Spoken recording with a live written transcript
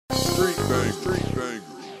Street bang.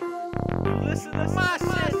 Listen to my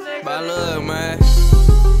shit, nigga. By love, man.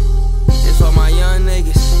 This for my young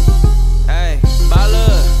niggas. Hey, by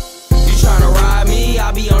love. You tryna ride me,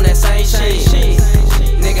 I be on that same shit.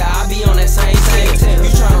 Nigga, I be on that same shit. You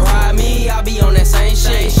tryna ride me, I be on that same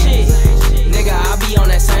shit. Nigga, I be on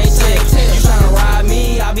that same shit. You tryna ride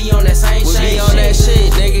me, I be on that same shit. We on that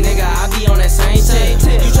shit, nigga, I be on that same shit.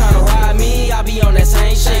 You tryna ride me, I be on that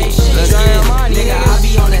same shit. Let's get it, nigga, I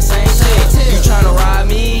be on that same shit. You tryna ride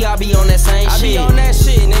me, I be on that same shit. I be on that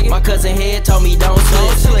shit, nigga. My cousin Head told me don't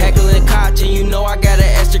slip. Heckling Koch and you know I got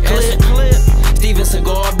an extra clip. Steven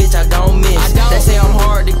Cigar, bitch, I don't miss. They say I'm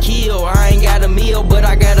hard to kill, I ain't got a meal, but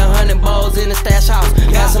I got 100 balls in the stash house.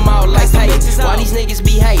 Pass them out like pay. Why these niggas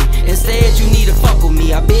be hate? Instead, you need to fuck with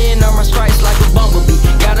me. I been on my stripes like a bumblebee.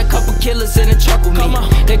 Got a couple killers in the truck with me.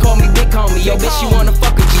 They call me Big Homie. Yo, bitch, you wanna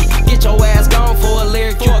fuck with me? Get your ass gone for a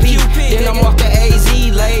lyric QP. Then I'm off the AZ,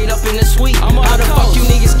 laid up in the suite. How the fuck you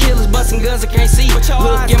niggas killers busting guns I can't see?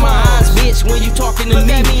 Look in my eyes, bitch, when you talking to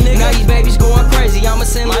me. Now these babies going crazy. I'ma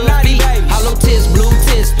send little feet. Hollow tits, blue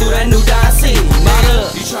tits, through that new dye seat.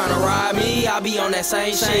 You tryna ride me, I be on that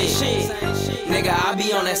same shit. Nigga, I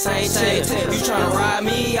be on that same shit. You tryna ride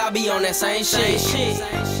me, I be on that same shit.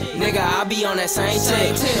 Nigga, I be on that same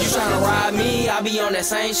shit. You tryna ride me, I be on that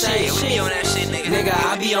same shit. Nigga,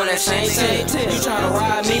 I be on that same shit. You tryna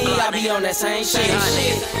ride me, I be on that same shit.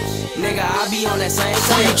 Nigga, I be on that same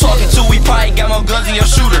shit. Who you talking to? We probably got more guns than your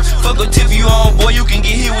shooter. Fuck a tip you on, boy, you can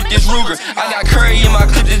get hit with this Ruger. I got Curry in my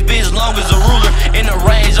clip, this bitch long as a ruler. In the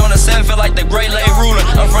range on the 7, feel like the Great Lake ruler.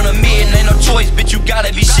 I'm from the mid, and ain't no choice, bitch, you gotta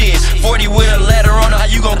be shit. 40 with a ladder on her, how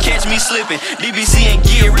you gon' catch me slipping? DBC and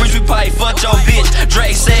Gear Rich, we probably fucked your bitch.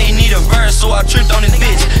 Drake say he need a verse, so I tripped on this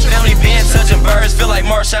bitch. Family been touching birds, feel like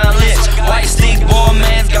Marshawn Lynch. White sticks, ball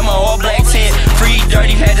mans, got my all black tint. Free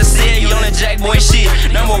dirty, had to say you on the Jack Boy shit.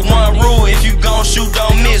 Number 1 rule, if you gon' shoot,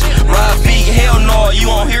 don't miss. Ride big, hell no, you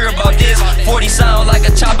won't hear about this. 40 sound like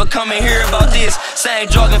a chopper, come and hear about this. Same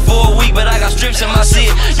jogging for a week, but I got strips in my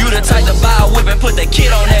shit. You the type to buy a whip and put the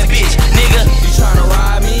kid on that bitch, nigga. You tryna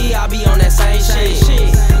ride me, I